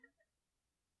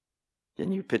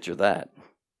Can you picture that?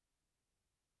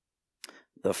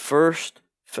 The first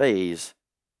phase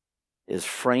is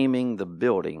framing the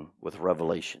building with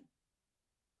revelation.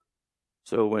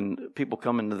 So when people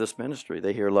come into this ministry,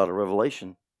 they hear a lot of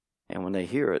revelation, and when they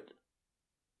hear it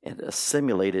and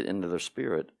assimilate it into their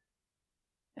spirit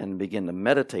and begin to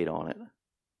meditate on it,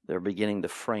 they're beginning to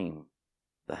frame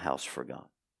the house for God,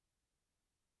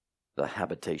 the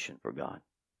habitation for God.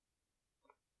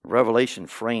 Revelation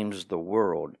frames the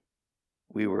world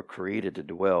we were created to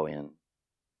dwell in,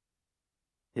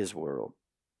 His world.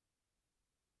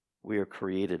 We are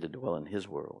created to dwell in His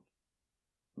world,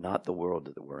 not the world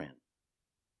that we're in.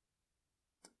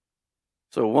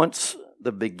 So once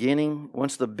the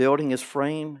building is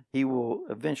framed, He will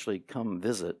eventually come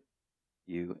visit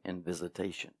you in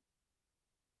visitation.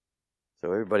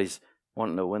 So everybody's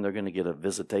wanting to know when they're going to get a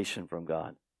visitation from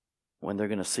God, when they're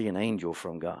going to see an angel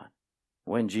from God,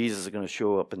 when Jesus is going to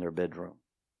show up in their bedroom.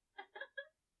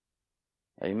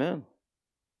 Amen.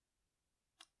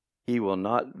 He will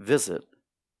not visit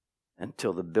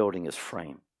until the building is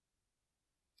framed.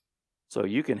 So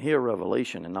you can hear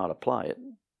revelation and not apply it,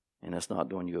 and it's not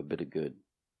doing you a bit of good.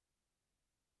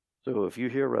 So if you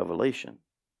hear revelation,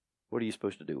 what are you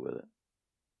supposed to do with it?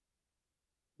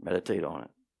 Meditate on it.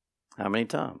 How many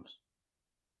times?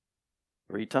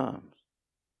 3 times.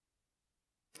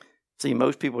 See,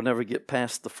 most people never get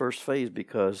past the first phase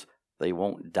because they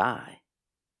won't die.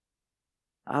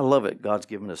 I love it. God's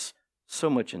given us so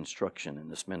much instruction in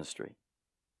this ministry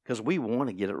because we want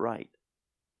to get it right.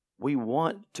 We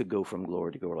want to go from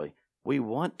glory to glory. We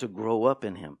want to grow up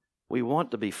in Him. We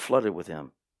want to be flooded with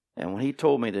Him. And when He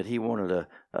told me that He wanted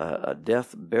a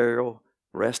death, burial,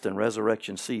 rest, and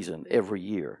resurrection season every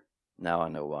year, now I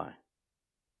know why.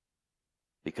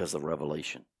 Because of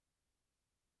revelation.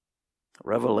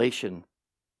 Revelation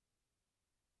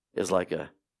is like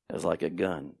a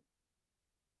gun.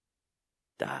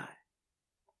 Die.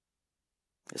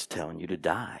 It's telling you to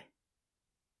die.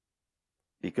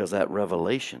 Because that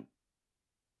revelation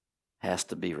has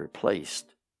to be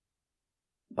replaced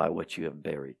by what you have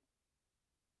buried.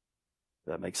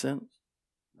 Does that make sense?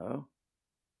 No?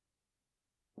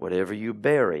 Whatever you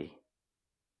bury,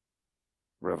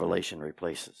 revelation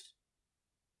replaces.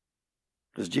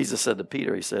 Because Jesus said to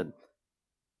Peter, He said,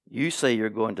 you say you're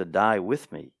going to die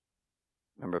with me.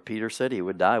 Remember, Peter said he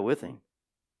would die with Him.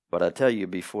 But I tell you,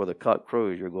 before the cock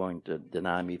crows, you're going to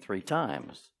deny me 3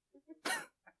 times.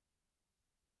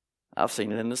 I've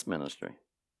seen it in this ministry.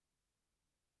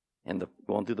 And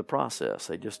going through the process,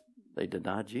 they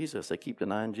deny Jesus. They keep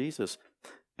denying Jesus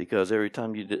because every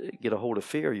time you get a hold of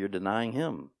fear, you're denying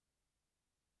Him.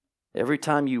 Every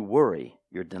time you worry,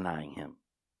 you're denying Him.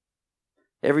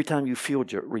 Every time you feel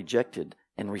rejected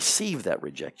and receive that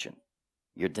rejection,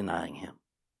 you're denying Him.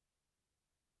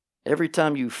 Every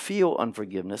time you feel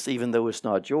unforgiveness, even though it's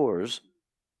not yours,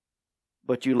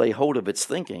 but you lay hold of its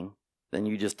thinking, then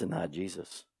you just deny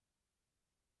Jesus.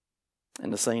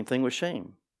 And the same thing with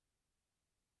shame.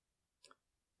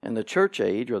 In the church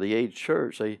age, or the age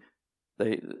church,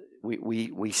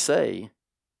 we say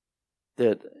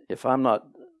that if I'm not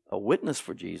a witness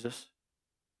for Jesus,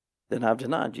 then I've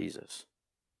denied Jesus.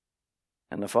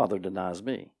 And the Father denies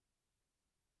me.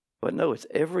 But no, it's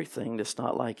everything that's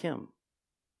not like Him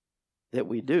that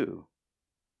we do,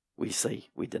 we say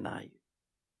we deny you.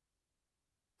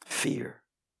 Fear,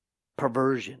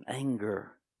 perversion,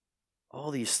 anger, all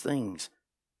these things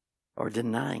are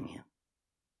denying Him.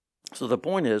 So the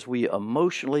point is, we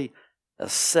emotionally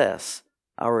assess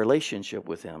our relationship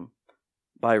with Him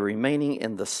by remaining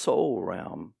in the soul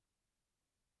realm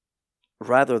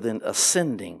rather than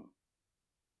ascending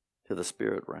to the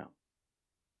spirit realm.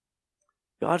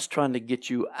 God's trying to get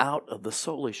you out of the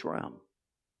soulish realm.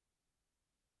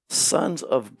 Sons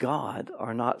of God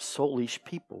are not soulish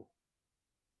people.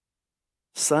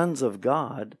 Sons of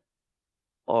God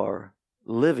are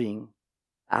living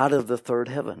out of the third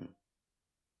heaven.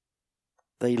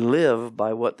 They live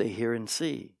by what they hear and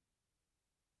see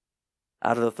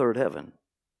out of the third heaven.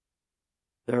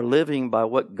 They're living by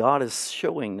what God is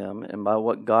showing them and by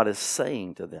what God is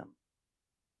saying to them.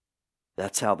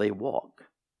 That's how they walk.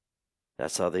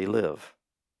 That's how they live.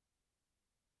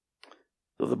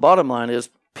 So the bottom line is,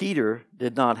 Peter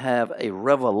did not have a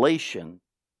revelation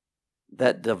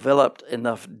that developed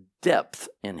enough depth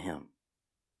in him.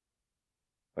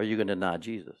 Are you going to deny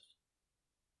Jesus?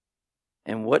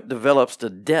 And what develops the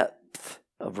depth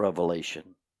of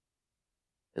revelation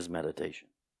is meditation.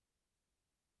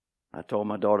 I told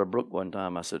my daughter Brooke one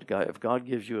time, I said, if God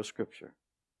gives you a scripture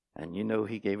and you know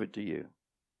He gave it to you,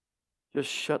 just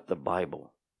shut the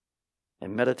Bible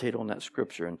and meditate on that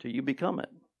scripture until you become it.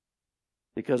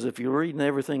 Because if you're reading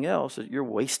everything else, you're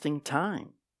wasting time.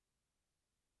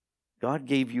 God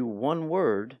gave you one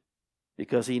word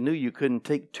because he knew you couldn't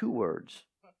take 2 words.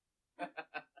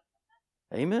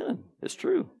 Amen. It's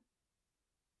true.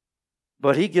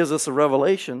 But he gives us a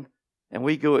revelation, and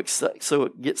we get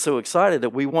so excited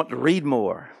that we want to read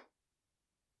more.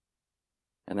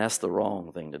 And that's the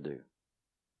wrong thing to do.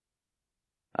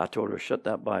 I told her, shut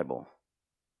that Bible.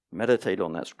 Meditate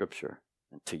on that scripture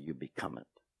until you become it.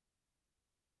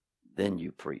 Then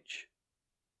you preach.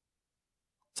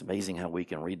 It's amazing how we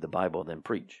can read the Bible then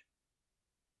preach.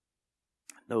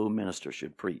 No minister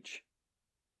should preach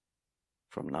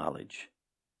from knowledge.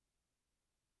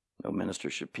 No minister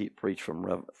should preach from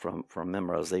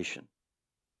memorization.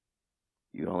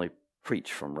 You only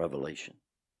preach from revelation.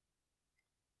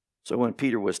 So when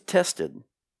Peter was tested,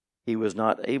 he was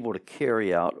not able to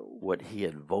carry out what he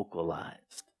had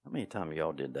vocalized. How many times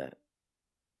y'all did that?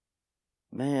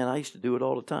 Man, I used to do it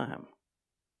all the time.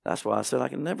 That's why I said I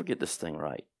can never get this thing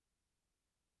right.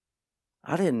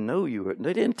 I didn't know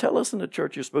they didn't tell us in the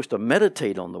church you're supposed to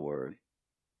meditate on the word.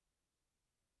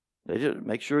 They just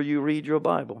make sure you read your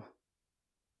Bible.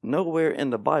 Nowhere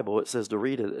in the Bible it says to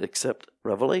read it except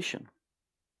Revelation.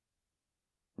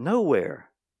 Nowhere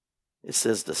it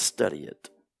says to study it.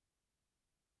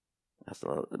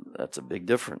 That's a big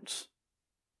difference.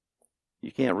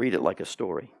 You can't read it like a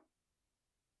story.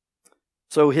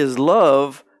 So his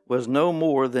love was no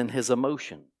more than his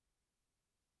emotion.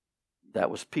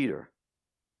 That was Peter.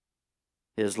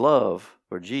 His love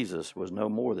for Jesus was no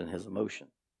more than his emotion.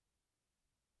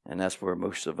 And that's where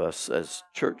most of us as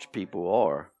church people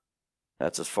are.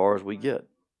 That's as far as we get.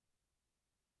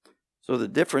 So the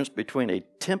difference between a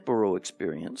temporal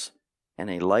experience and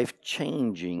a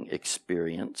life-changing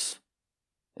experience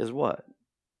is what?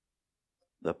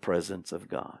 The presence of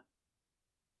God.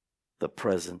 The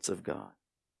presence of God.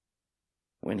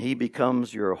 When he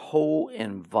becomes your whole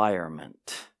environment,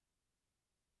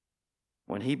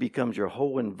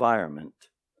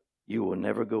 you will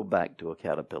never go back to a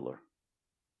caterpillar.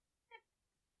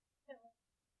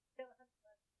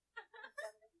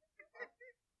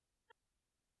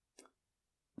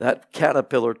 That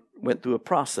caterpillar went through a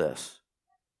process.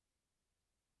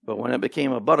 But when it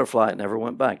became a butterfly, it never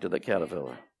went back to the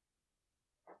caterpillar.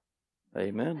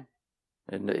 Amen.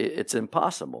 And it's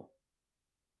impossible.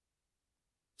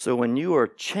 So when you are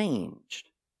changed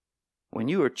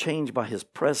by his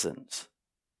presence,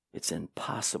 it's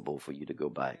impossible for you to go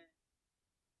back.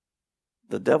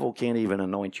 The devil can't even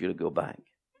anoint you to go back.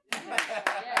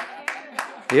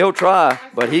 He'll try,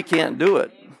 but he can't do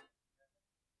it.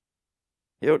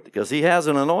 Because he has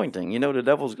an anointing. You know, the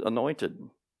devil's anointed.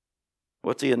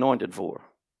 What's he anointed for?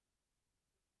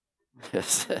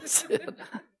 Yes, that's it.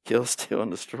 Kill, steal, and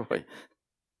destroy.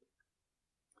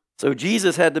 So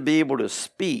Jesus had to be able to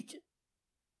speak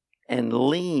and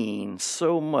lean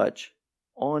so much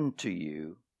onto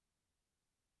you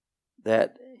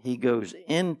that he goes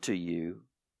into you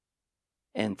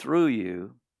and through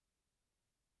you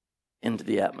into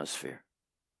the atmosphere.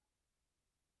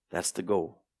 That's the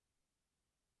goal.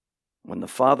 When the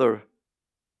Father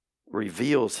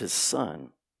reveals his Son,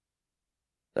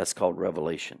 that's called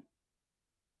revelation.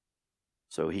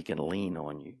 So he can lean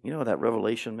on you. You know that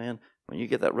revelation, man? When you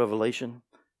get that revelation,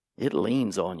 it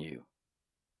leans on you.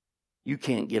 You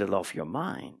can't get it off your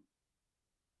mind.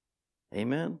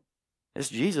 Amen? It's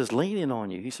Jesus leaning on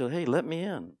you. He said, hey, let me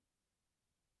in.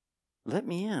 Let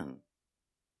me in.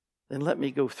 Then let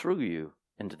me go through you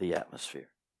into the atmosphere.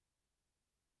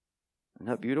 Isn't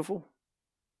that beautiful?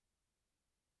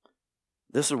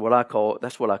 That's what I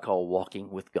call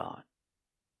walking with God.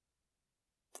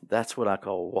 That's what I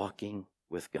call walking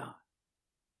with God.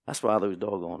 That's why those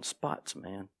doggone spots,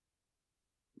 man,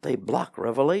 they block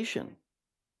revelation.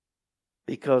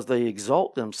 Because they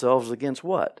exalt themselves against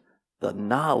what? The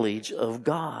knowledge of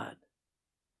God.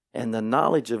 And the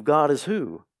knowledge of God is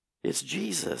who? It's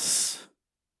Jesus.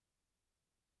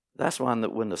 That's why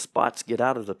when the spots get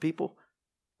out of the people,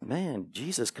 man,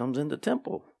 Jesus comes in the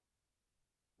temple.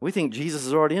 We think Jesus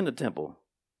is already in the temple.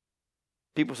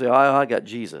 People say, I got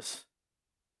Jesus.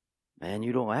 Man,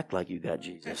 you don't act like you got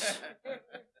Jesus.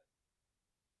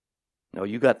 No,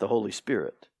 you got the Holy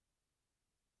Spirit.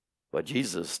 But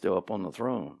Jesus is still up on the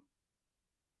throne,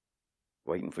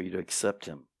 waiting for you to accept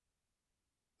him.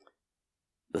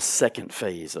 The second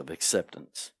phase of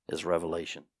acceptance is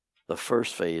revelation. The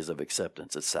first phase of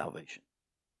acceptance is salvation.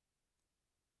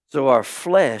 So our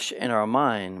flesh and our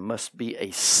mind must be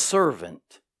a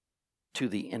servant to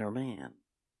the inner man.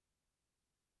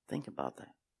 Think about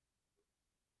that.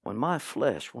 When my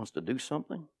flesh wants to do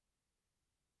something,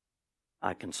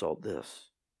 I consult this.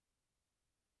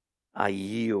 I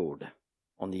yield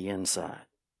on the inside.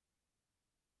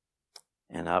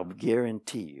 And I'll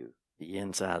guarantee you the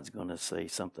inside's going to say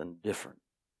something different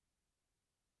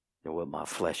than what my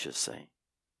flesh is saying.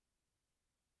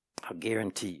 I'll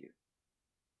guarantee you.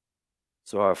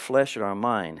 So our flesh and our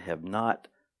mind have not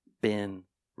been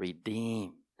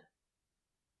redeemed.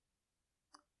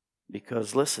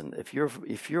 Because listen, if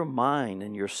your mind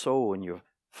and your soul and your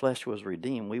flesh was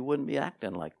redeemed, we wouldn't be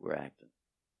acting like we're acting.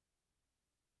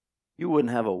 You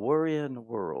wouldn't have a worry in the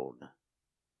world.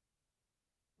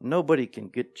 Nobody can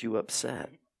get you upset.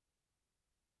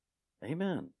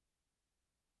 Amen.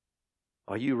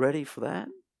 Are you ready for that?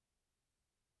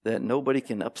 That nobody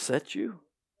can upset you?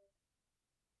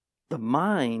 The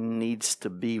mind needs to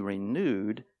be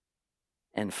renewed,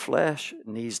 and flesh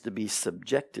needs to be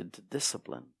subjected to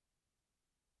discipline.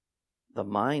 The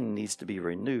mind needs to be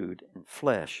renewed, and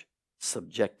flesh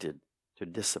subjected to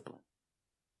discipline.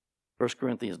 1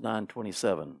 Corinthians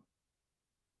 9:27.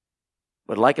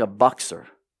 But like a boxer,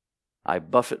 I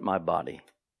buffet my body,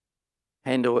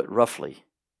 handle it roughly,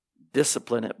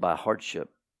 discipline it by hardship,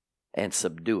 and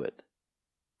subdue it,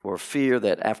 for fear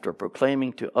that after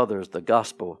proclaiming to others the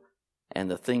gospel and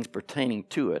the things pertaining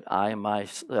to it, I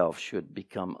myself should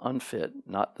become unfit,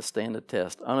 not to stand the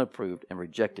test, unapproved, and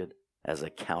rejected as a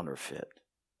counterfeit.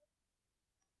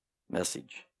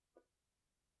 Message.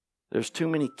 There's too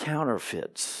many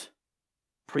counterfeits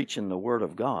preaching the word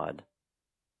of God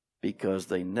because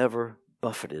they never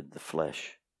buffeted the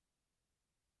flesh.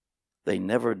 They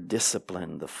never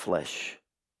disciplined the flesh.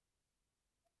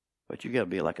 But you got to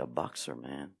be like a boxer,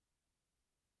 man.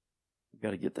 You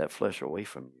got to get that flesh away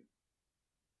from you.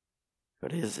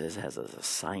 But it has an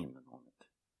assignment on it.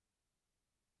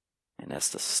 And that's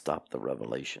to stop the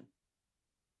revelation.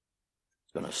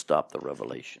 It's going to stop the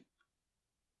revelation.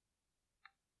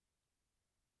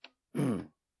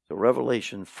 So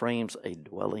revelation frames a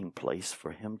dwelling place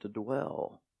for him to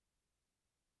dwell.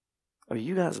 Are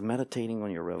you guys meditating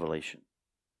on your revelation?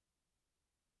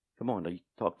 Come on,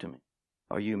 talk to me.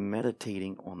 Are you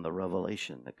meditating on the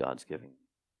revelation that God's giving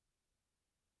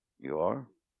you? You are?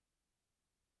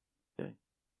 Okay.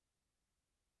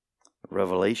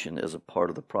 Revelation is a part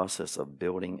of the process of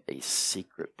building a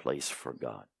secret place for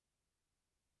God.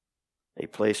 A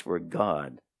place where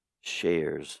God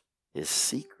shares his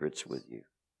secrets with you.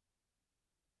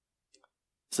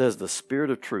 It says the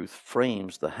Spirit of truth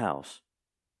frames the house.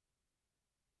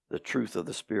 The truth of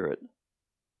the Spirit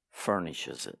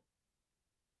furnishes it.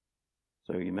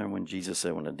 So you remember when Jesus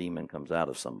said when a demon comes out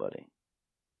of somebody,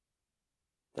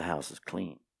 the house is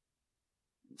clean,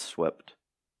 and swept,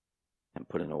 and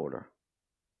put in order.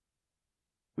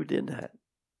 Who did that?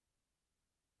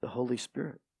 The Holy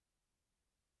Spirit.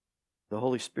 The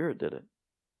Holy Spirit did it.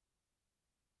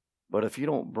 But if you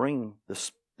don't bring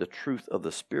the truth of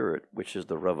the Spirit, which is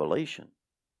the revelation,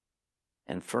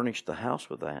 and furnish the house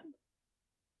with that,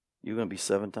 you're going to be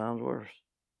 7 times worse.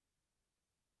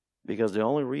 Because the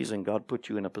only reason God put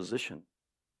you in a position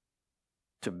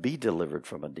to be delivered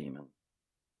from a demon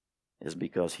is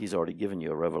because he's already given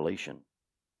you a revelation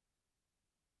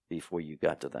before you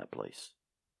got to that place.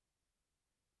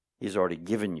 He's already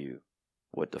given you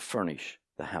what to furnish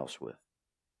the house with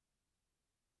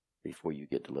before you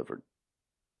get delivered.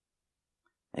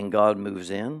 And God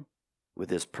moves in with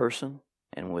his person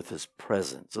and with his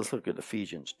presence. Let's look at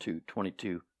Ephesians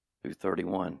 2:22 through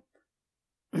 31.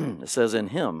 It says, in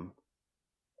him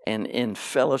and in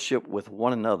fellowship with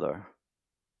one another,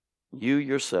 you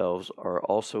yourselves are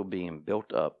also being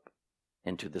built up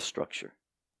into the structure,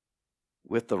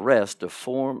 with the rest to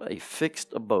form a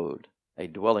fixed abode, a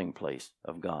dwelling place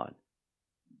of God,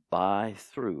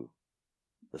 through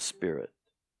the Spirit.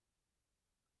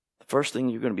 The first thing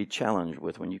you're going to be challenged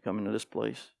with when you come into this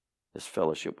place is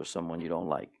fellowship with someone you don't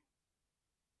like,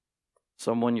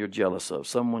 someone you're jealous of,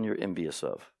 someone you're envious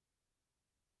of.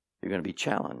 You're going to be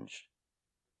challenged.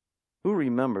 Who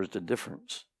remembers the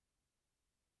difference?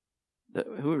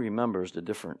 Who remembers the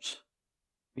difference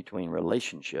between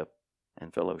relationship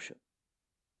and fellowship?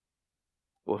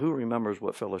 Well, who remembers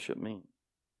what fellowship means?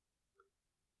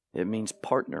 It means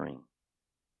partnering.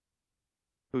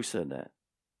 Who said that?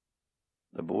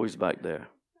 The boys back there.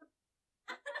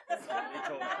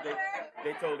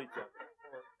 They told each other.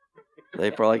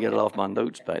 They probably get it off my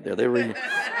notes back there. They're reading.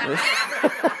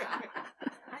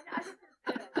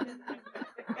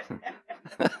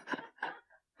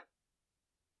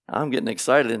 I'm getting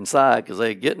excited inside because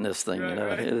they're getting this thing, you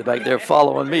know. They're back there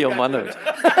following me on my notes.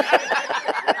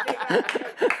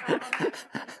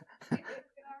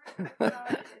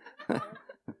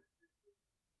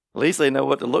 At least they know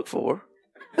what to look for.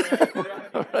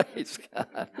 Praise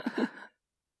God.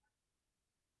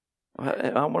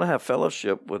 I want to have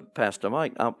fellowship with Pastor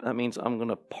Mike. That means I'm going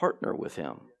to partner with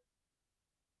him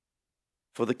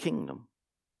for the kingdom.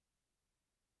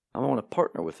 I want to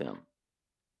partner with him.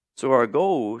 So our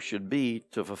goal should be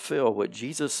to fulfill what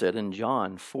Jesus said in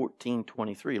John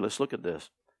 14:23. Let's look at this.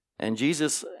 And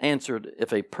Jesus answered,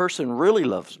 if a person really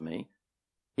loves me,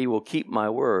 he will keep my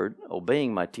word,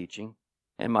 obeying my teaching,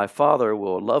 and my Father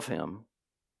will love him,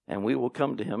 and we will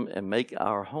come to him and make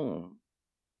our home,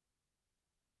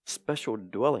 special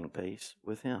dwelling place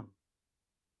with him.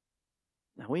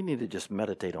 Now we need to just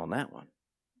meditate on that one.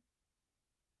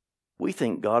 We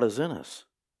think God is in us.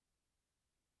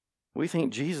 We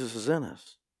think Jesus is in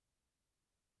us.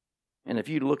 And if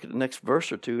you look at the next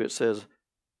verse or two, it says,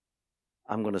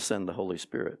 I'm going to send the Holy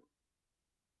Spirit.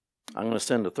 I'm going to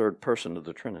send the third person of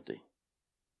the Trinity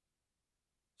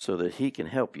so that he can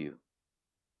help you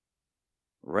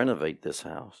renovate this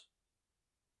house,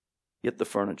 get the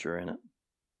furniture in it,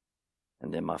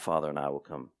 and then my Father and I will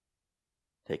come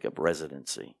take up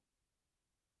residency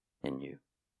in you.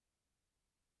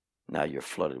 Now you're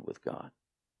flooded with God.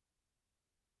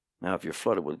 Now, if you're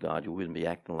flooded with God, you wouldn't be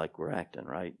acting like we're acting,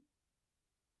 right?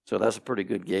 So that's a pretty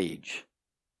good gauge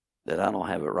that I don't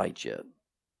have it right yet.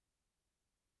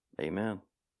 Amen.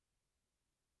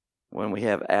 When we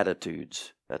have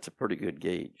attitudes, that's a pretty good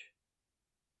gauge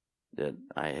that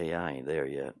I ain't there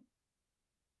yet.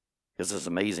 Because it's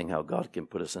amazing how God can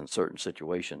put us in certain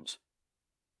situations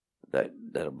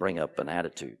that'll bring up an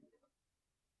attitude.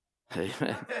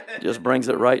 Amen. Just brings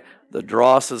it right. The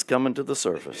dross is coming to the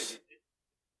surface.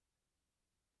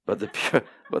 But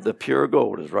the pure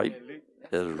gold is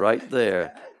right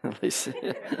there.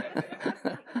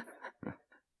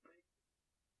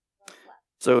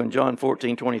 So in John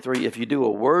 14:23, if you do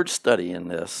a word study in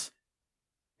this,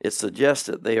 it suggests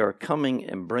that they are coming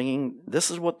and bringing. This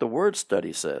is what the word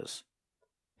study says.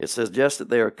 It suggests that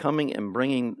they are coming and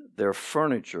bringing their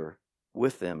furniture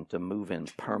with them to move in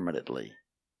permanently.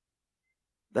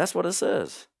 That's what it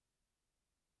says.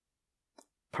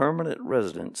 Permanent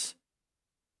residence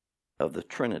of the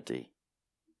Trinity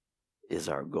is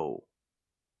our goal.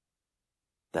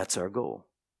 That's our goal.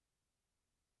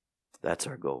 That's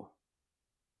our goal.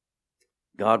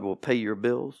 God will pay your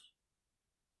bills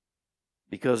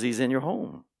because he's in your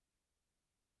home.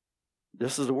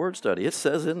 This is the word study. It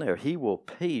says in there, he will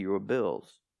pay your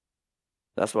bills.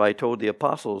 That's why I told the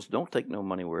apostles, don't take no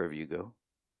money wherever you go.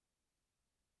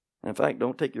 In fact,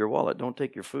 don't take your wallet, don't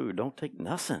take your food, don't take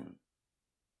nothing,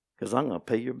 because I'm going to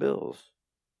pay your bills.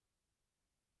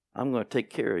 I'm going to take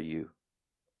care of you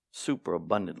super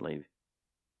abundantly,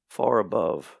 far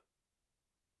above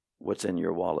what's in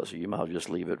your wallet, so you might as well just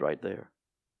leave it right there.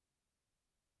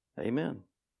 Amen.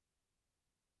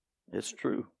 It's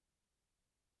true.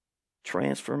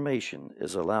 Transformation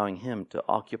is allowing him to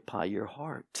occupy your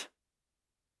heart.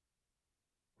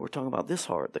 We're talking about this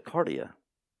heart, the cardia.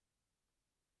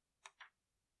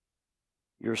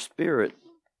 Your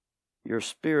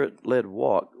spirit-led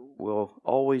walk will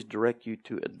always direct you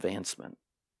to advancement.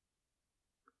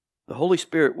 The Holy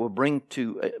Spirit will bring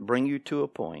you to a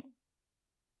point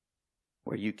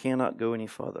where you cannot go any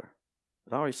further.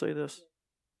 Did I already say this?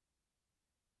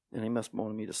 And he must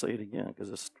want me to say it again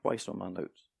because it's twice on my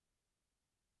notes.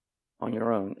 On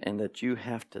your own, and that you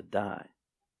have to die.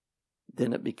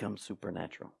 Then it becomes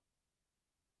supernatural.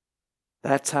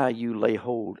 That's how you lay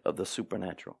hold of the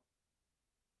supernatural.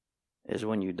 Is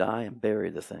when you die and bury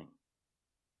the thing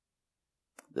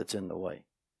that's in the way.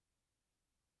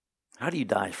 How do you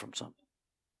die from something?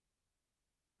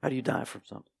 How do you die from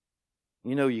something?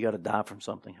 You know you got to die from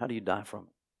something. How do you die from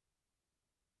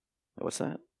it? What's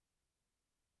that?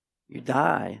 You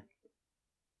die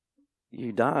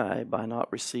by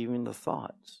not receiving the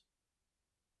thoughts.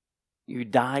 You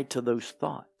die to those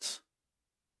thoughts.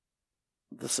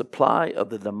 The supply of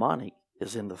the demonic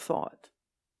is in the thought.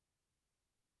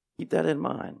 Keep that in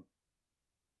mind.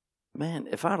 Man,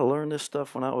 if I'd have learned this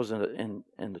stuff when I was in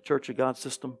the Church of God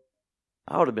system,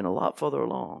 I would have been a lot further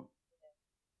along.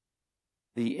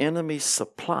 The enemy's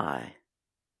supply,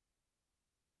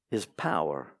 his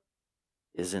power,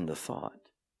 is in the thought.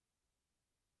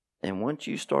 And once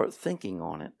you start thinking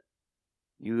on it,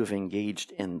 you have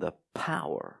engaged in the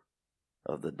power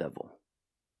of the devil.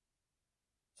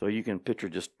 So you can picture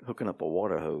just hooking up a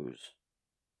water hose.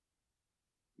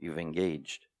 You've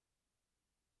engaged.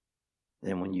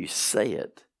 Then when you say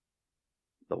it,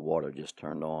 the water just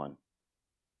turned on.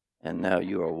 And now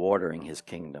you are watering his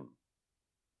kingdom.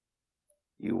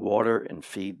 You water and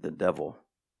feed the devil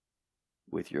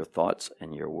with your thoughts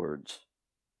and your words.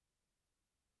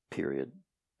 Period.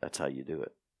 That's how you do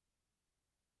it.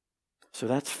 So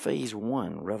that's phase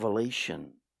 1,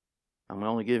 revelation. I'm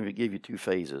only give you 2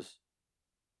 phases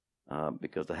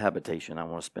because the habitation I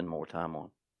want to spend more time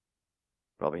on.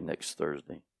 Probably next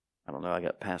Thursday. I don't know. I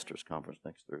got pastors' conference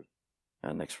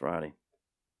next Friday.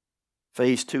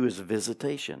 Phase 2 is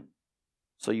visitation.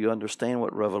 So you understand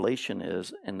what revelation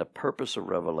is, and the purpose of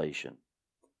revelation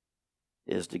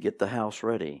is to get the house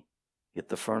ready, get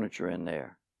the furniture in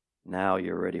there. Now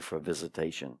you're ready for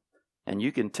visitation. And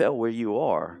you can tell where you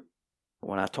are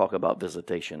when I talk about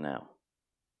visitation now.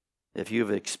 If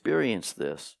you've experienced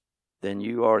this, then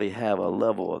you already have a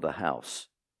level of the house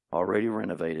already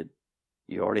renovated.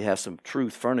 You already have some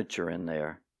truth furniture in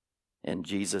there, and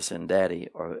Jesus and Daddy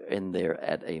are in there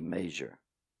at a measure.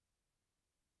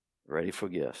 Ready for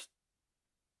guests.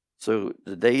 So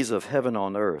the days of heaven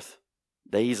on earth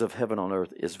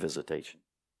is visitation.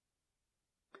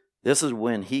 This is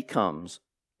when he comes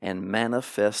and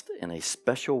manifests in a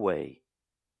special way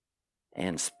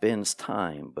and spends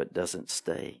time but doesn't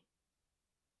stay.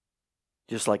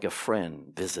 Just like a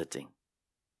friend visiting.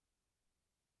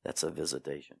 That's a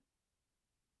visitation.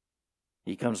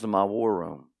 He comes to my war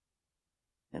room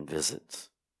and visits.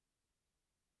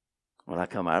 When I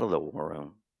come out of the war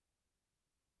room,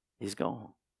 he's gone.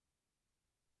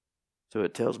 So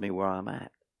it tells me where I'm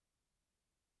at.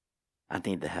 I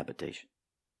need the habitation.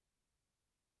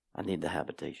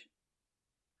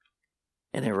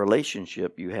 In a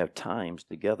relationship, you have times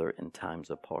together and times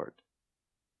apart.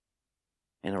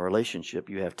 In a relationship,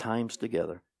 you have times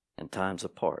together and times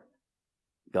apart.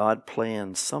 God's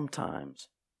plans sometimes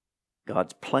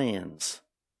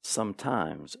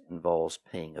involves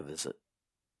paying a visit.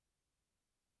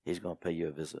 He's going to pay you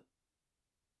a visit.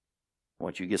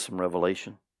 Once you get some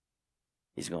revelation,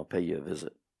 he's going to pay you a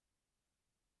visit.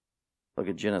 Look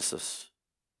at Genesis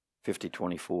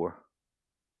 50:24.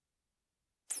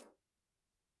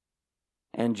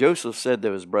 And Joseph said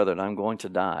to his brethren, I'm going to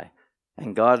die,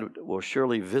 and God will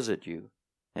surely visit you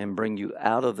and bring you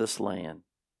out of this land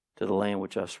to the land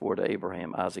which I swore to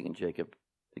Abraham, Isaac, and Jacob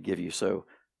to give you. So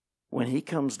when he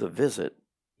comes to visit,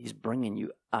 he's bringing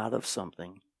you out of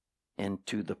something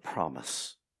into the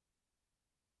promise.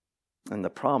 And the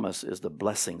promise is the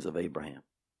blessings of Abraham.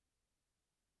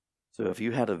 So if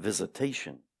you had a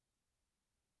visitation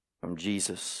from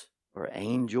Jesus or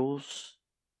angels,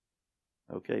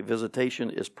 okay, visitation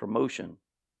is promotion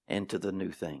into the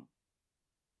new thing.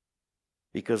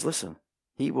 Because listen,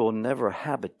 he will never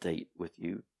habitate with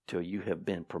you till you have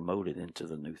been promoted into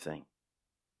the new thing.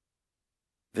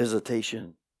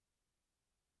 Visitation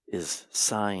is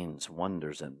signs,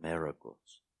 wonders, and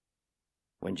miracles.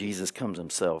 When Jesus comes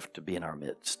himself to be in our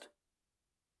midst.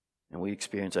 And we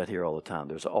experience that here all the time.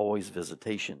 There's always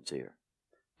visitations here.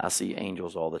 I see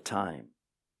angels all the time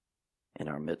in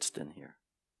our midst in here.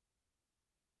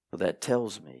 So that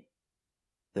tells me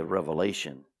that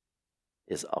revelation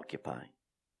is occupying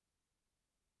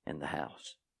in the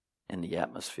house, in the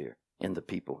atmosphere, in the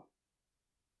people.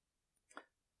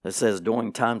 It says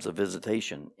during times of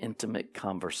visitation, intimate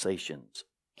conversations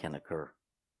can occur.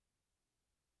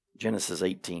 Genesis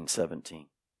 18:17.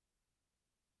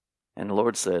 And the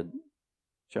Lord said,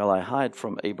 shall I hide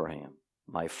from Abraham,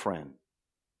 my friend,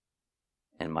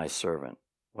 and my servant?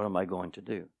 What am I going to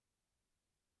do?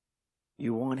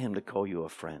 You want him to call you a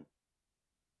friend.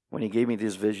 When he gave me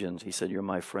these visions, he said, you're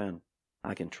my friend.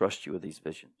 I can trust you with these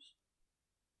visions.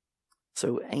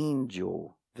 So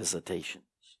angel visitations.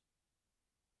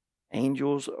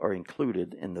 Angels are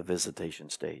included in the visitation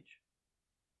stage.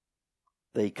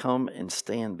 They come and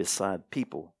stand beside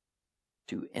people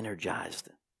to energize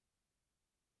them.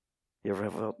 You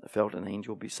ever felt an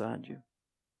angel beside you?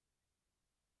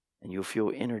 And you'll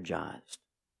feel energized.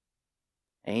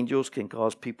 Angels can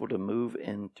cause people to move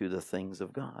into the things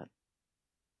of God.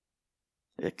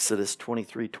 Exodus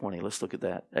 23:20. Let's look at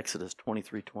that. Exodus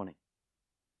 23:20.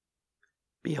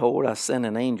 Behold, I send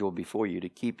an angel before you to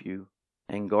keep you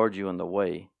and guard you in the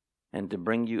way, and to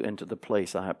bring you into the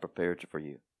place I have prepared for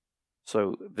you.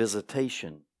 So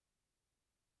visitation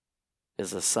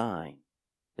is a sign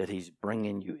that he's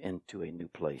bringing you into a new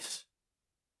place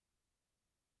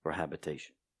for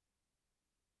habitation.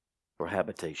 For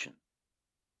habitation.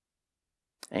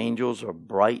 Angels are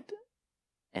bright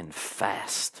and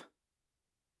fast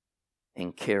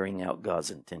in carrying out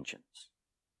God's intentions.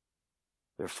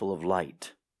 They're full of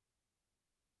light.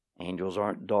 Angels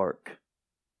aren't dark.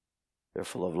 They're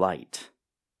full of light.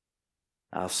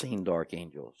 I've seen dark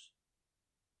angels.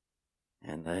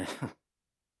 And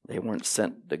they weren't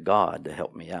sent to God to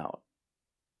help me out.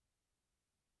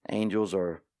 Angels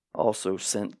are also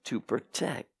sent to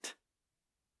protect.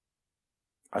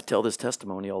 I tell this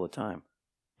testimony all the time.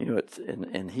 You know, it's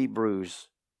in Hebrews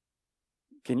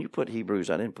Can you put Hebrews?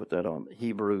 I didn't put that on.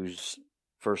 Hebrews,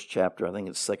 first chapter, I think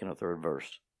it's second or third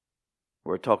verse,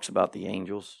 where it talks about the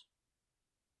angels.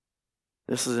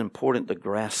 This is important to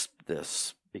grasp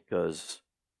this, because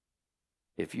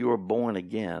if you are born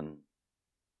again,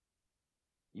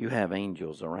 you have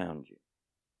angels around you.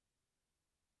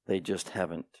 They just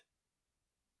haven't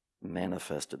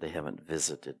manifested. They haven't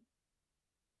visited.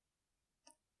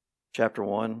 Chapter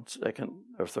 1, second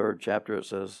or third chapter, it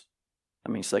says,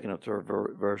 second or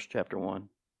third verse, chapter 1,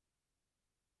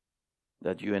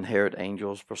 that you inherit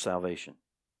angels for salvation.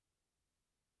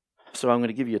 So I'm going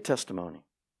to give you a testimony.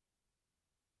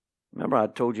 Remember I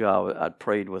told you I'd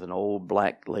prayed with an old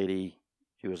black lady.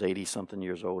 She was 80-something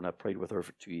years old, and I prayed with her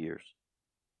for 2 years.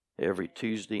 Every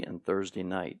Tuesday and Thursday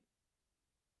night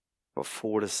for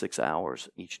 4 to 6 hours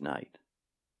each night.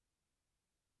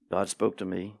 God spoke to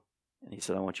me, and He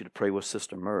said, I want you to pray with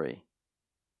Sister Murray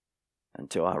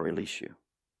until I release you.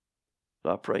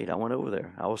 So I prayed. I went over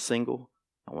there. I was single.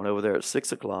 I went over there at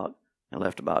 6 o'clock and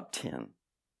left about 10.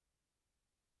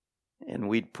 And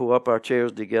we'd pull up our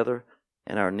chairs together,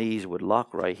 and our knees would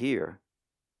lock right here,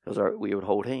 because we would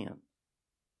hold hands,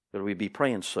 because we'd be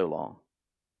praying so long.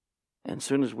 And as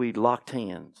soon as we locked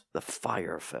hands, the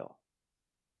fire fell.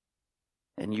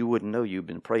 And you wouldn't know you'd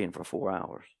been praying for 4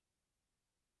 hours.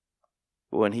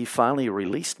 When He finally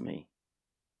released me,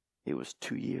 it was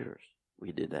 2 years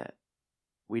we did that.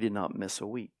 We did not miss a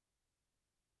week.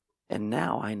 And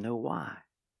now I know why.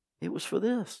 It was for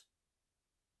this.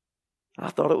 I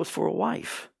thought it was for a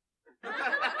wife.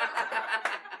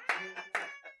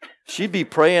 She'd be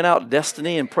praying out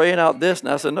destiny and praying out this. And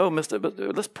I said, no, mister, but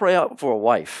let's pray out for a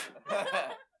wife.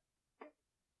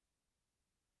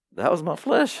 That was my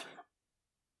flesh.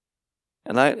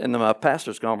 And in my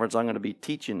pastor's conference, I'm going to be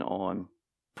teaching on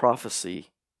prophecy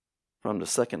from the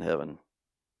second heaven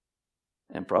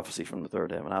and prophecy from the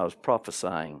third heaven. I was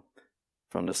prophesying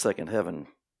from the second heaven,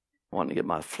 wanting to get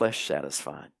my flesh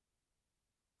satisfied.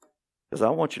 Because I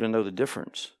want you to know the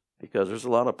difference, because there's a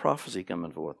lot of prophecy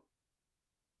coming forth.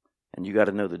 And you got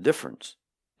to know the difference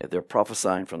if they're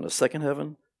prophesying from the second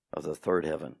heaven or the third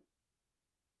heaven.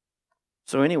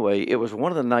 So anyway, it was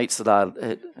one of the nights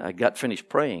that I got finished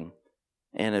praying.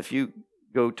 And if you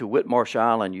go to Whitmarsh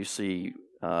Island, you see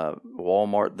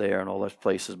Walmart there and all those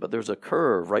places. But there's a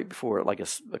curve right before it, like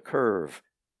a curve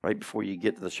right before you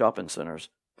get to the shopping centers.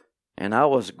 And I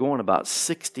was going about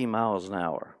 60 miles an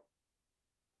hour.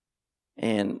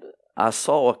 And I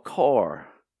saw a car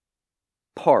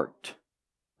parked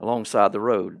alongside the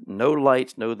road. No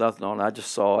lights, no nothing on it. I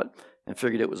just saw it and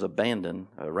figured it was abandoned.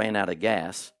 I ran out of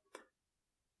gas.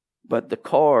 But the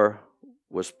car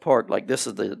was parked like this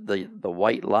is the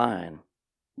white line.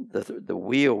 The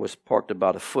wheel was parked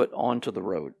about a foot onto the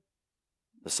road,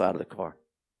 the side of the car.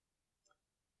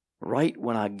 Right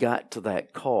when I got to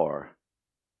that car,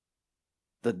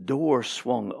 the door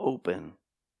swung open,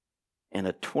 and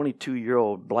a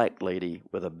 22-year-old black lady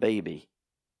with a baby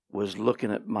was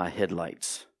looking at my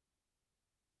headlights.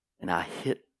 And I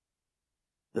hit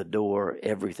the door,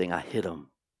 everything. I hit them.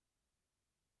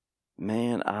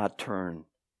 Man, I turned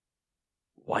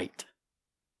white.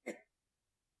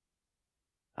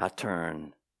 I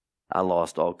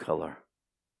lost all color.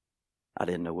 I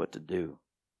didn't know what to do.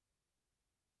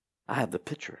 I have the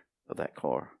picture of that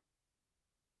car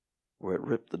where it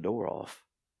ripped the door off.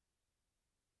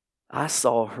 I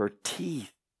saw her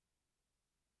teeth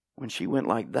when she went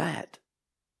like that.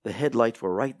 The headlights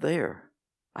were right there.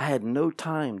 I had no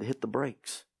time to hit the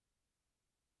brakes.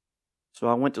 So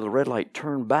I went to the red light,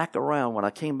 turned back around. When I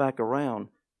came back around,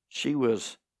 she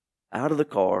was out of the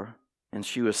car, and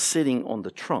she was sitting on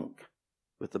the trunk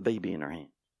with the baby in her hand.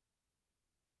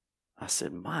 I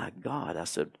said, my God. I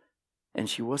said, and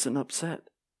she wasn't upset.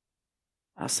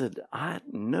 I said, I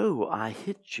know I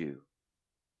hit you.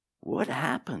 What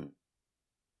happened?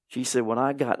 She said, when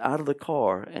I got out of the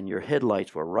car and your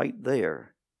headlights were right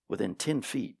there within 10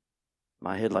 feet,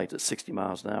 my headlights at 60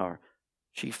 miles an hour,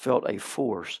 she felt a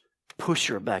force push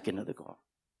her back into the car.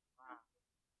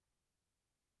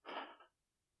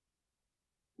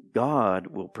 God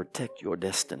will protect your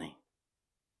destiny.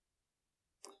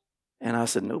 And I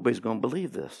said, nobody's going to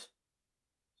believe this.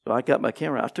 So I got my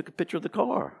camera. I took a picture of the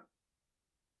car.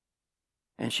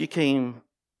 And she came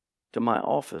to my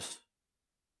office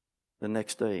the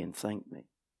next day and thanked me.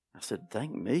 I said,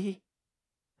 thank me?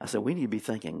 I said, we need to be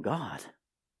thanking God.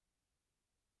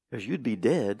 Because you'd be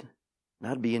dead,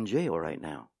 and I'd be in jail right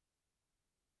now.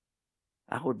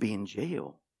 I would be in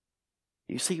jail.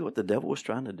 You see what the devil was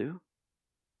trying to do?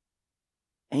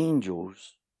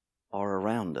 Angels are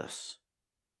around us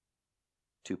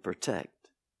to protect.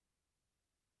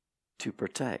 To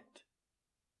protect.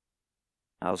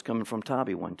 I was coming from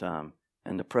Tybee one time,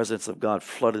 and the presence of God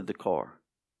flooded the car.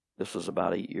 This was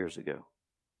about 8 years ago.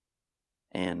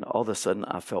 And all of a sudden,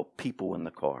 I felt people in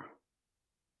the car.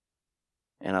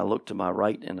 And I looked to my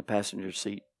right in the passenger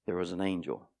seat, there was an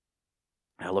angel.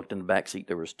 I looked in the back seat,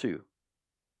 there was 2.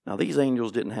 Now, these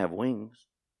angels didn't have wings.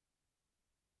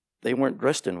 They weren't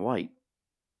dressed in white.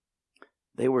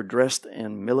 They were dressed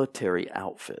in military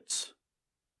outfits.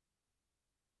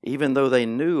 Even though they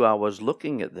knew I was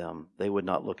looking at them, they would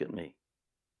not look at me.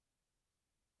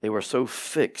 They were so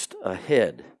fixed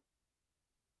ahead.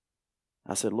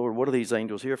 I said, Lord, what are these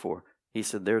angels here for? He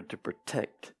said, they're to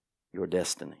protect your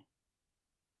destiny.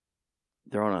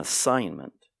 They're on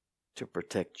assignment to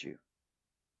protect you.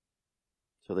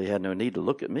 So they had no need to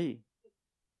look at me.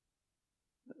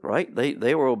 Right?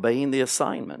 They were obeying the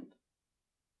assignment.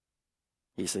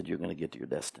 He said, you're going to get to your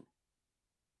destiny.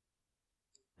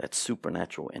 That's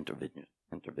supernatural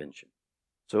intervention.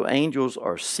 So angels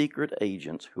are secret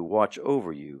agents who watch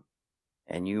over you,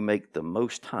 and you make the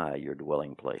Most High your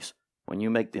dwelling place. When you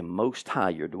make the Most High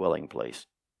your dwelling place,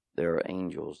 there are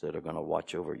angels that are going to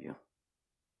watch over you.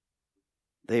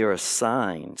 They are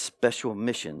assigned special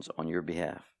missions on your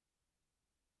behalf.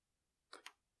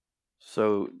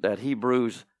 So that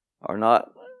Hebrews are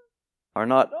not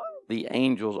the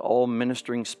angels, all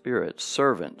ministering spirits,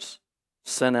 servants,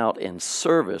 sent out in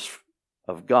service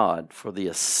of God for the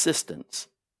assistance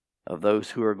of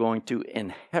those who are going to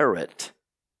inherit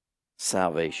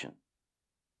salvation.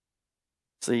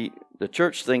 See, the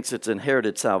church thinks it's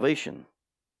inherited salvation.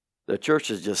 The church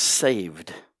is just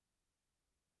saved.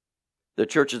 The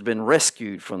church has been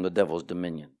rescued from the devil's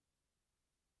dominion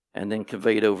and then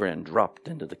conveyed over and dropped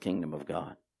into the kingdom of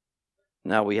God.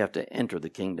 Now we have to enter the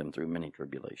kingdom through many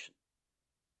tribulations.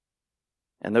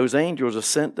 And those angels are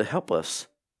sent to help us,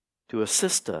 to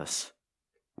assist us.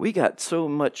 We got so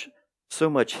much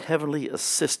heavenly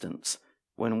assistance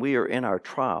when we are in our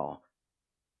trial.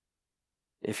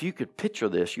 If you could picture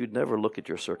this, you'd never look at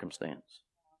your circumstance.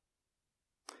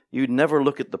 You'd never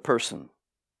look at the person.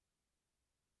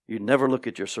 You'd never look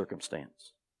at your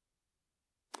circumstance.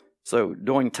 So,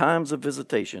 during times of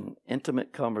visitation,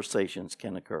 intimate conversations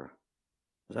can occur.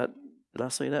 Did I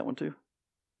say that one too?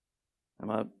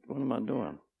 What am I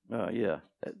doing? Yeah.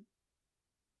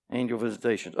 Angel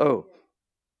visitations. Oh,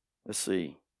 let's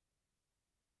see.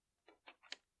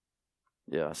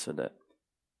 Yeah, I said that.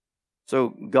 So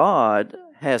God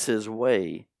has His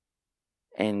way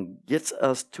and gets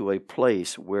us to a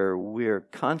place where we're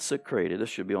consecrated. This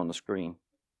should be on the screen.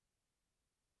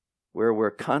 Where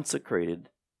we're consecrated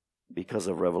because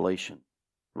of revelation.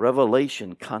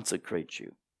 Revelation consecrates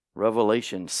you.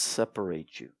 Revelation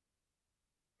separates you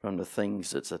from the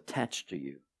things that's attached to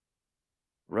you.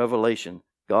 Revelation,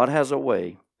 God has a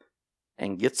way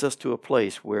and gets us to a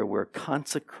place where we're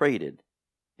consecrated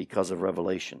because of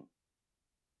revelation.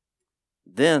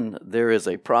 Then there is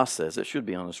a process. It should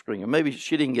be on the screen. Or maybe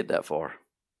she didn't get that far.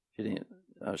 She didn't.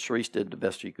 Sharice did the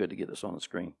best she could to get this on the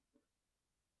screen.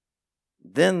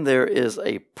 Then there is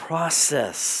a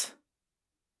process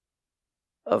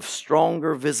of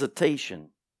stronger visitation,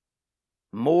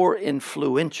 more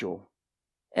influential,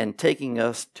 and taking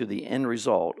us to the end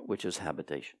result, which is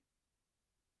habitation.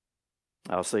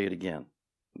 I'll say it again.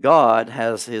 God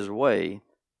has His way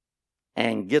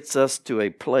and gets us to a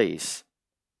place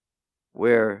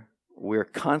where we're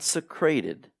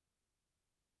consecrated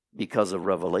because of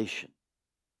revelation.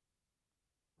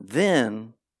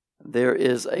 Then there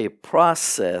is a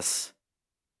process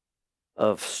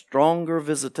of stronger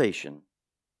visitation,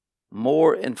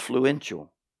 more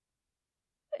influential,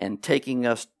 and taking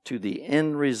us to the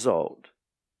end result,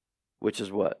 which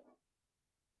is what?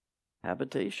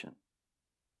 Habitation.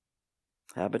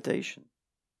 Habitation.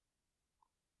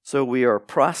 So we are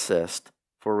processed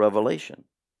for revelation.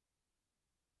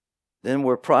 Then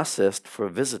we're processed for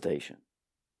visitation.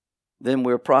 Then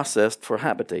we're processed for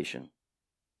habitation.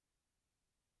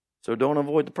 So don't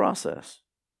avoid the process.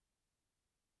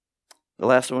 The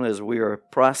last one is we are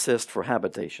processed for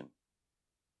habitation.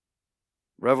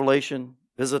 Revelation,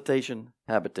 visitation,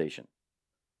 habitation.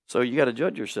 So you got to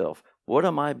judge yourself. What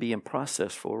am I being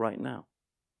processed for right now?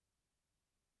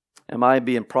 Am I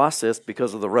being processed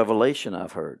because of the revelation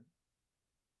I've heard?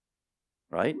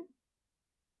 Right?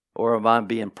 Or am I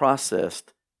being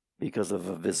processed because of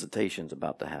a visitation's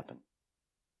about to happen?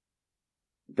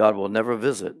 God will never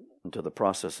visit until the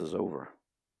process is over.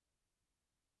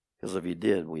 Because if He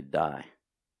did, we'd die.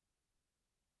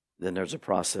 Then there's a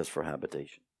process for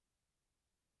habitation.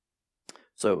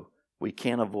 So we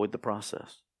can't avoid the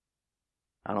process.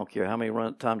 I don't care how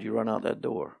many times you run out that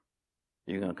door.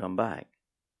 You're going to come back.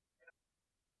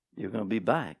 You're going to be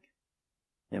back.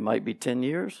 It might be 10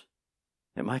 years.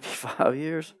 It might be 5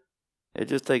 years. It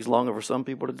just takes longer for some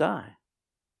people to die.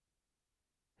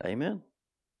 Amen.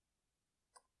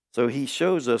 So he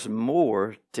shows us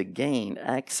more to gain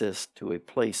access to a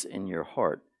place in your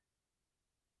heart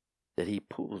that he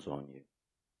pulls on you.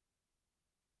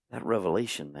 That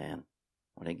revelation, man,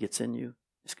 when it gets in you,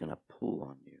 it's going to pull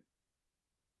on you.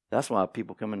 That's why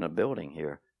people come in a building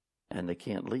here and they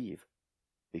can't leave,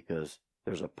 because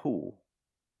there's a pull.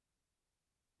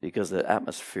 Because the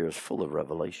atmosphere is full of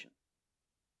revelation.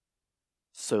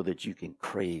 So that you can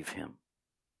crave him.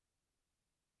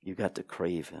 You got to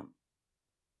crave him.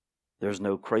 There's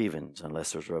no cravings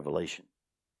unless there's revelation.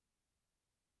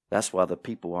 That's why the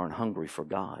people aren't hungry for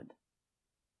God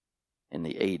in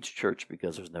the aged church,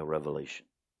 because there's no revelation.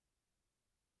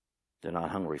 They're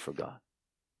not hungry for God.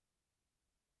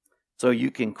 So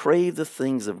you can crave the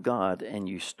things of God, and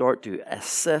you start to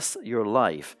assess your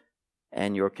life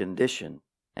and your condition,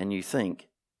 and you think,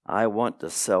 I want to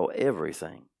sell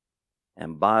everything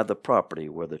and buy the property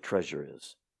where the treasure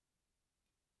is.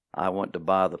 I want to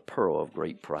buy the pearl of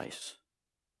great price.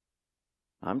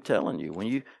 I'm telling you,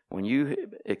 when you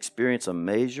experience a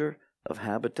measure of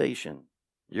habitation,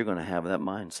 you're going to have that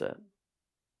mindset.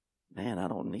 Man, I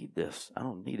don't need this. I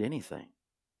don't need anything.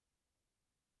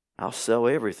 I'll sell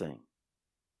everything.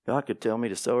 God could tell me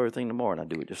to sell everything tomorrow, and I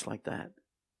do it just like that.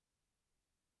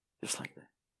 Just like that.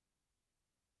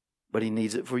 But he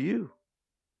needs it for you.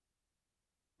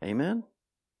 Amen?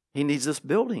 He needs this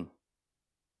building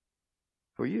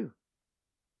for you.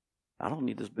 I don't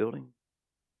need this building.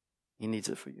 He needs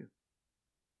it for you.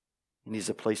 He needs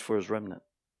a place for his remnant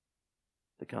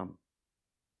to come.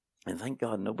 And thank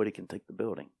God nobody can take the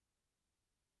building.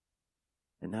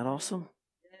 Isn't that awesome?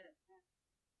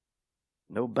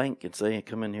 No bank can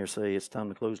come in here and say, it's time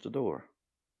to close the door.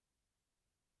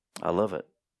 I love it.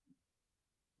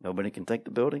 Nobody can take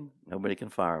the building. Nobody can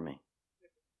fire me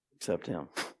except him.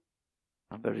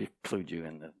 I better include you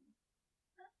in the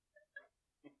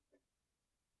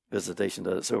visitation.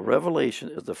 Does it. So revelation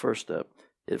is the first step.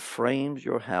 It frames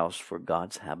your house for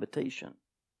God's habitation.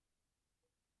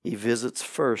 He visits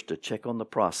first to check on the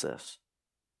process.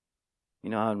 You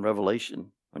know how in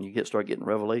Revelation, when you start getting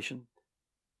revelation,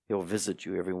 he'll visit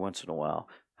you every once in a while.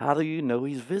 How do you know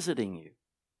he's visiting you?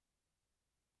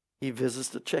 He visits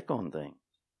to check on things.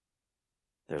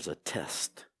 There's a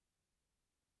test.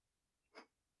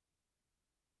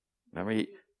 Remember,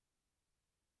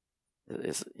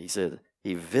 he said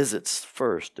he visits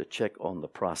first to check on the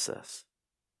process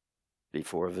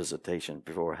before a visitation,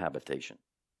 before a habitation.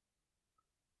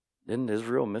 Didn't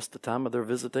Israel miss the time of their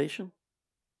visitation?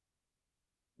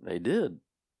 They did.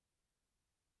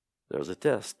 There's a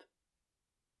test.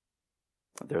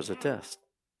 There's a test.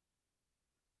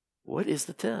 What is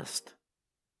the test?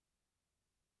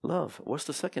 Love. What's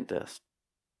the second test?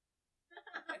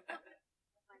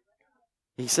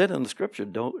 He said in the scripture,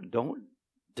 don't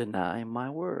deny my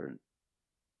word.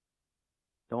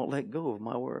 Don't let go of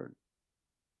my word.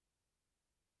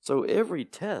 So every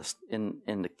test in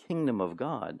the kingdom of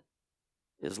God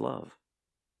is love.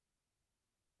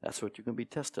 That's what you're going to be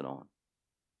tested on.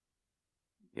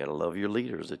 You got to love your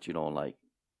leaders that you don't like.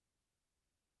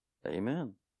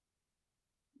 Amen.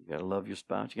 You got to love your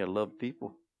spouse. You got to love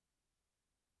people.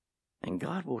 And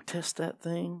God will test that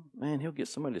thing. Man, he'll get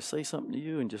somebody to say something to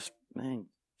you and just, man,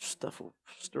 stuff will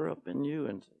stir up in you.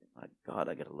 And my God,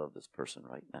 I got to love this person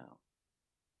right now.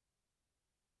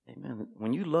 Amen.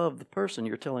 When you love the person,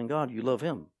 you're telling God you love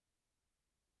him.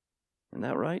 Isn't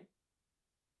that right?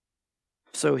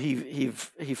 So he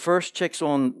first checks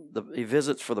on he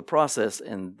visits for the process,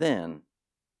 and then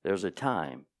there's a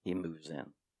time he moves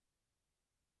in.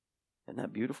 Isn't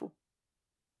that beautiful?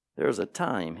 There's a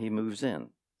time he moves in.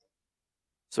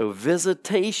 So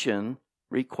visitation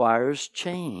requires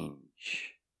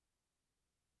change.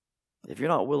 If you're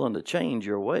not willing to change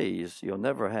your ways, you'll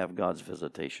never have God's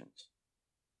visitations.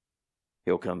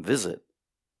 He'll come visit,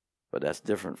 but that's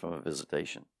different from a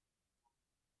visitation.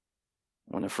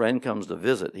 When a friend comes to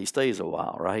visit, he stays a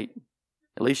while, right?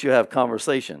 At least you have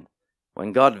conversation.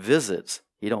 When God visits,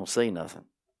 he don't say nothing.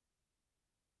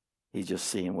 He's just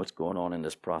seeing what's going on in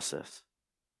this process.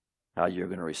 How you're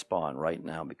going to respond right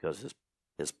now because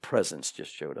his presence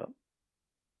just showed up.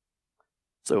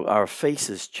 So our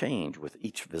faces change with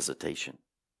each visitation.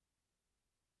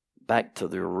 Back to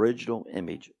the original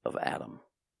image of Adam.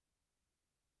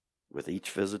 With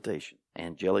each visitation.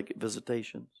 Angelic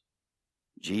visitations.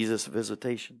 Jesus'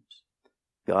 visitations.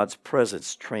 God's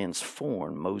presence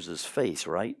transformed Moses' face,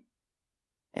 right?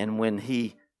 And when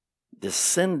he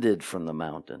descended from the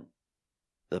mountain,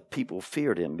 the people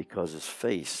feared him because his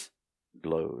face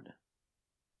glowed.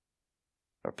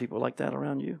 Are people like that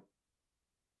around you?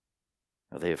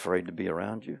 Are they afraid to be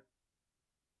around you?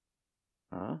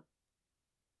 Huh?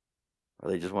 Or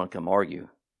they just want to come argue?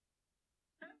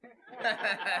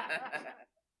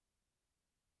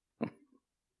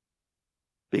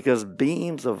 Because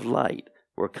beams of light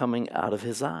were coming out of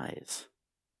his eyes.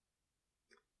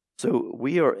 So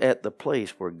we are at the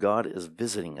place where God is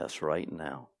visiting us right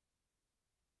now.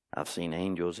 I've seen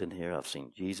angels in here. I've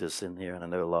seen Jesus in here. And I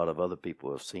know a lot of other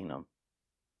people have seen him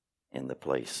in the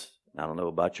place. I don't know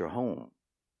about your home.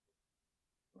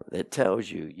 It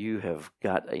tells you you have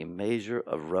got a measure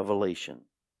of revelation.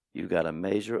 You've got a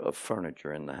measure of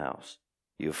furniture in the house.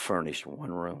 You've furnished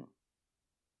one room.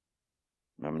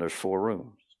 Remember, there's 4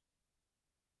 rooms.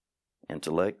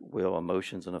 Intellect, will,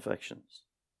 emotions, and affections.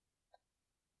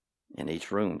 And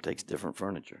each room takes different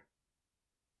furniture.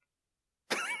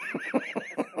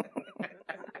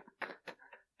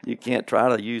 You can't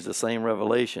try to use the same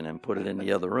revelation and put it in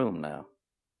the other room now.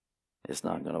 It's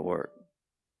not going to work.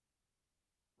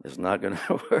 It's not going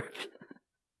to work.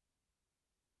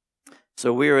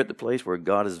 So we are at the place where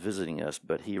God is visiting us,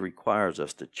 but he requires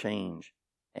us to change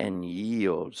and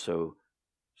yield so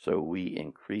we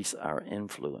increase our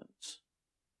influence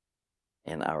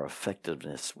and our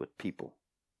effectiveness with people.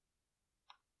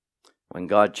 When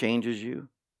God changes you,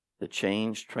 the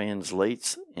change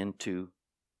translates into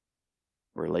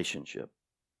relationship.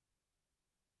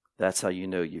 That's how you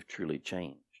know you've truly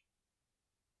changed.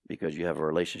 Because you have a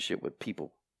relationship with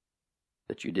people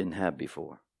that you didn't have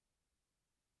before.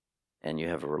 And you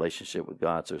have a relationship with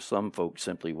God. So some folks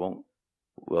simply will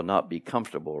not be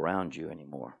comfortable around you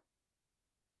anymore.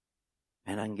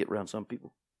 And I can get around some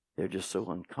people. They're just so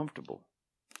uncomfortable.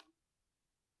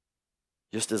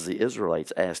 Just as the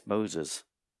Israelites asked Moses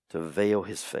to veil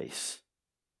his face,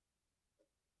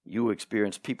 you will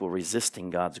experience people resisting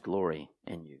God's glory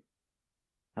in you.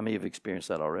 How many have experienced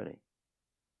that already?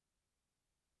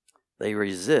 They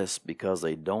resist because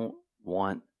they don't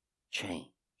want change.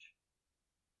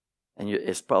 And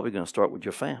it's probably going to start with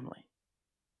your family.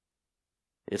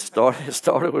 It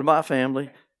started with my family.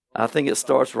 I think it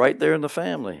starts right there in the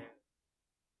family.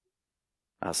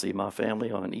 I see my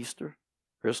family on Easter,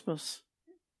 Christmas,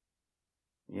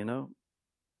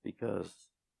 because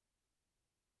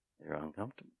they're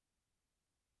uncomfortable.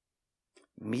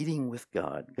 Meeting with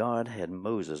God. God had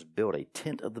Moses build a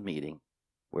tent of the meeting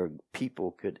where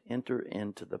people could enter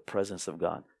into the presence of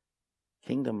God.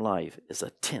 Kingdom life is a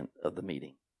tent of the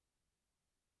meeting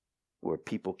where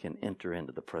people can enter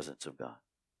into the presence of God.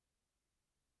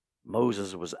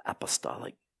 Moses was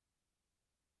apostolic.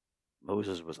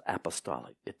 Moses was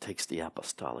apostolic. It takes the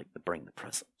apostolic to bring the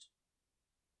presence.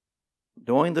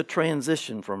 During the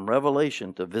transition from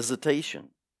revelation to visitation,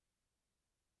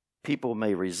 people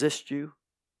may resist you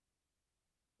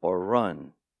or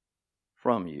run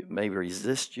from you, may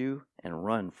resist you and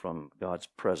run from God's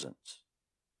presence.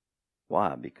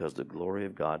 Why? Because the glory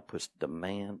of God puts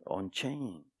demand on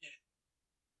change.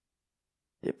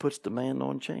 It puts demand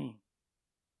on change.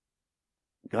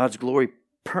 God's glory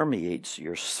permeates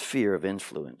your sphere of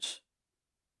influence.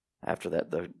 After that,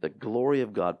 the glory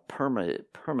of God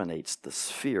permeates the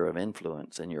sphere of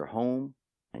influence in your home,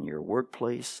 and your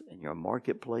workplace, and your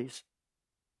marketplace.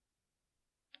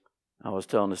 I was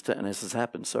telling this, and this has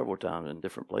happened several times in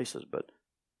different places, but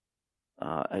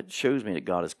it shows me that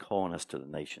God is calling us to the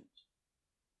nations.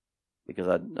 Because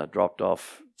I dropped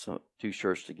off 2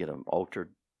 shirts to get them altered,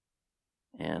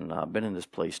 and I've been in this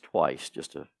place twice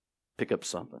just to pick up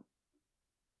something.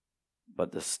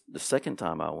 But the second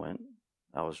time I went,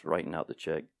 I was writing out the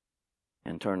check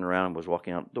and turned around and was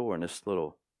walking out the door, and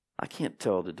I can't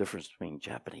tell the difference between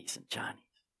Japanese and Chinese.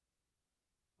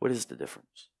 What is the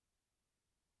difference?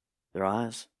 Their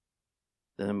eyes?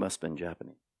 Then it must have been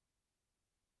Japanese.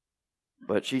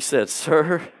 But she said,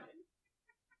 sir,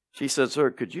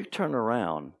 could you turn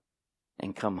around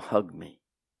and come hug me?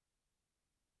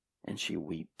 And she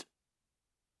wept.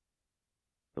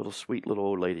 Sweet little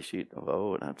old lady.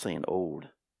 I'm saying old.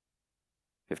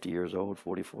 50 years old,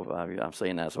 44, 5 years. I'm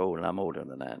saying that's old, and I'm older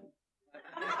than that.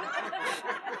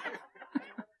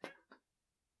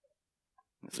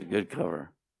 It's a good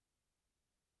cover.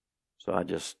 So I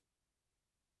just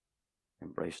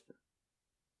embraced her.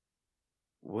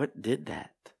 What did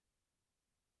that?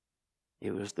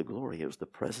 It was the glory. It was the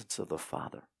presence of the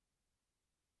Father.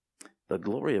 The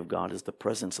glory of God is the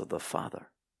presence of the Father.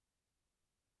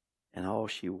 And all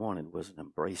she wanted was an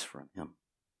embrace from Him.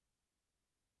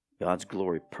 God's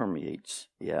glory permeates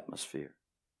the atmosphere.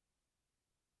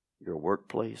 Your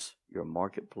workplace, your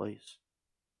marketplace,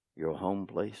 your home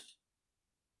place.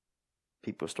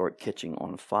 People start catching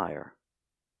on fire.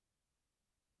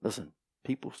 Listen,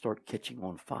 people start catching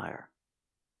on fire,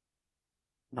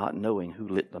 not knowing who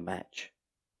lit the match.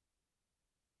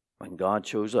 When God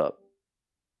shows up,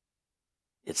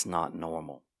 it's not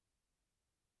normal.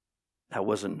 That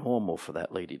wasn't normal for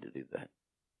that lady to do that.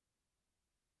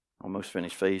 Almost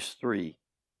finished. Phase 3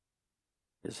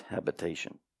 is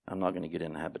habitation. I'm not going to get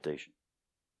into habitation.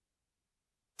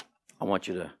 I want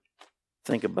you to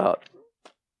think about this.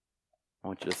 I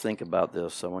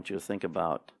want you to think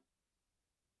about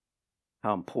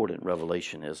how important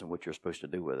revelation is and what you're supposed to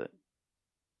do with it.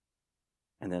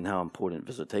 And then how important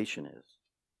visitation is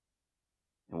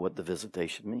and what the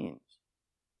visitation means.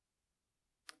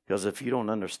 Because if you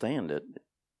don't understand it,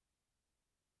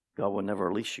 God will never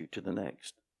release you to the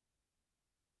next.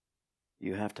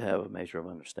 You have to have a measure of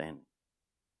understanding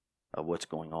of what's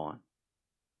going on.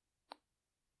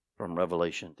 From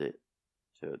revelation to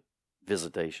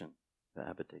visitation to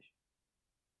habitation.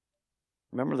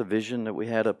 Remember the vision that we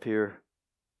had up here?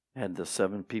 Had the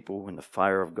 7 people and the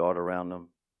fire of God around them.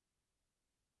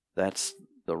 That's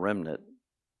the remnant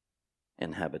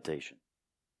in habitation.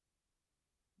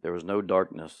 There was no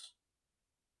darkness.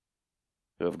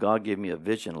 So if God gave me a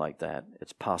vision like that,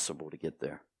 it's possible to get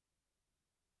there.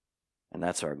 And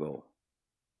that's our goal,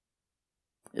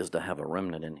 is to have a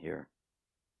remnant in here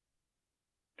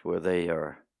to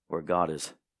where God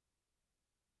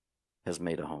has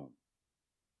made a home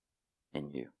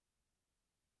in you.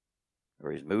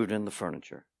 Or He's moved in the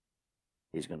furniture.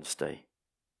 He's going to stay.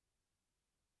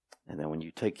 And then when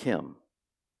you take Him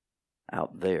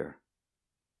out there,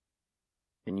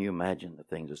 can you imagine the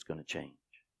things that's going to change?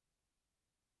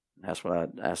 And that's what I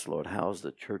asked the Lord, how is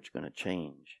the church going to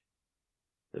change?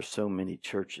 There's so many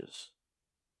churches.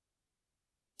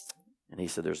 And He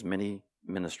said there's many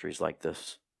ministries like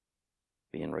this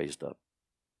being raised up.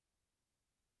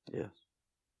 Yes.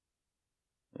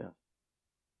 Yeah.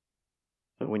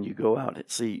 So when you go out,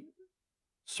 see,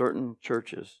 certain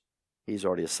churches He's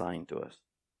already assigned to us.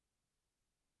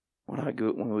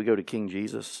 When we go to King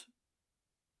Jesus,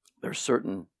 there's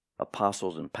certain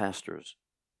apostles and pastors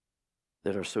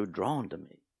that are so drawn to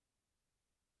me.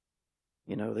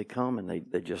 You know, they come and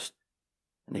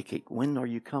they keep, when are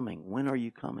you coming? When are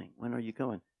you coming? When are you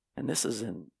coming? And this is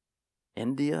in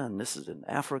India, and this is in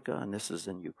Africa, and this is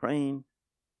in Ukraine.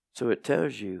 So it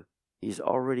tells you He's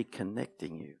already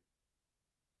connecting you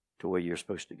to where you're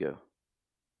supposed to go.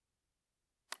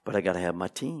 But I got to have my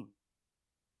team.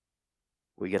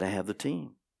 We got to have the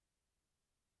team.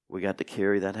 We got to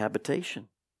carry that habitation.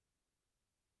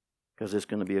 Because it's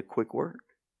going to be a quick work.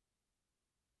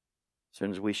 As soon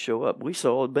as we show up. We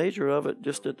saw a measure of it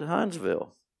just at the Hinesville.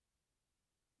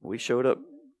 We showed up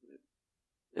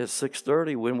at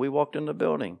 6:30 when we walked in the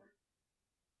building.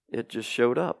 It just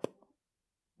showed up.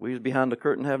 We was behind the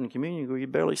curtain having communion. We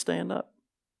could barely stand up.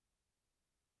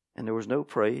 And there was no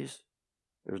praise.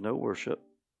 There was no worship.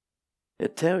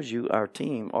 It tells you our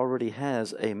team already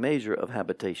has a measure of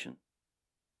habitation.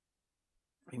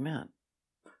 Amen.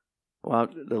 Well,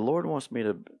 the Lord wants me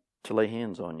to lay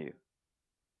hands on you.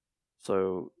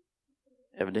 So,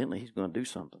 evidently, He's going to do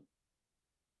something.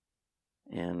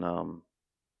 And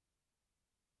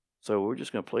so we're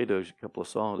just going to play those couple of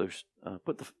songs.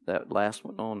 Put that last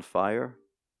one on fire.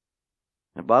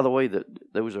 And by the way,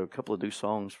 those are a couple of new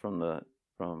songs from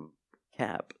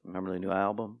Cap. Remember the new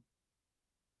album?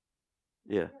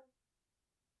 Yeah.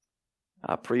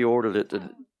 I pre-ordered it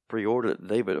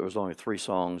today, but there was only 3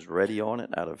 songs ready on it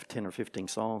out of 10 or 15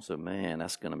 songs. So, man,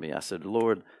 that's going to be... I said,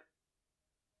 Lord,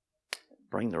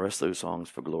 bring the rest of those songs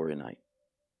for Glory Night.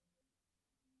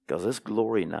 Because this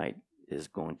Glory Night is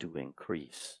going to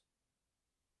increase.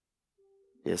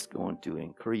 It's going to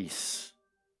increase.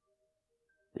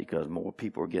 Because more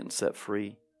people are getting set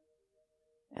free.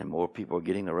 And more people are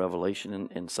getting the revelation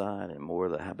inside. And more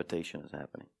of the habitation is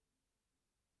happening.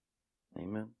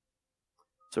 Amen.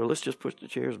 So let's just push the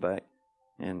chairs back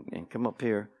and come up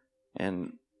here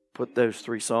and put those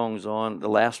 3 songs on. The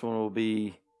last one will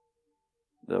be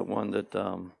the one that,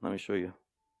 let me show you.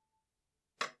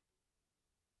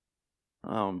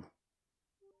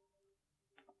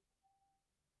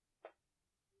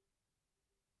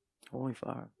 Holy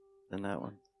fire. Then that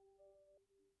one.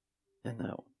 Then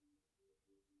that one.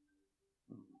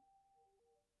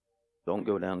 Don't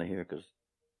go down to here because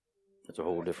it's a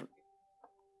whole different.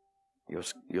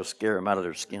 You'll scare them out of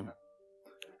their skin.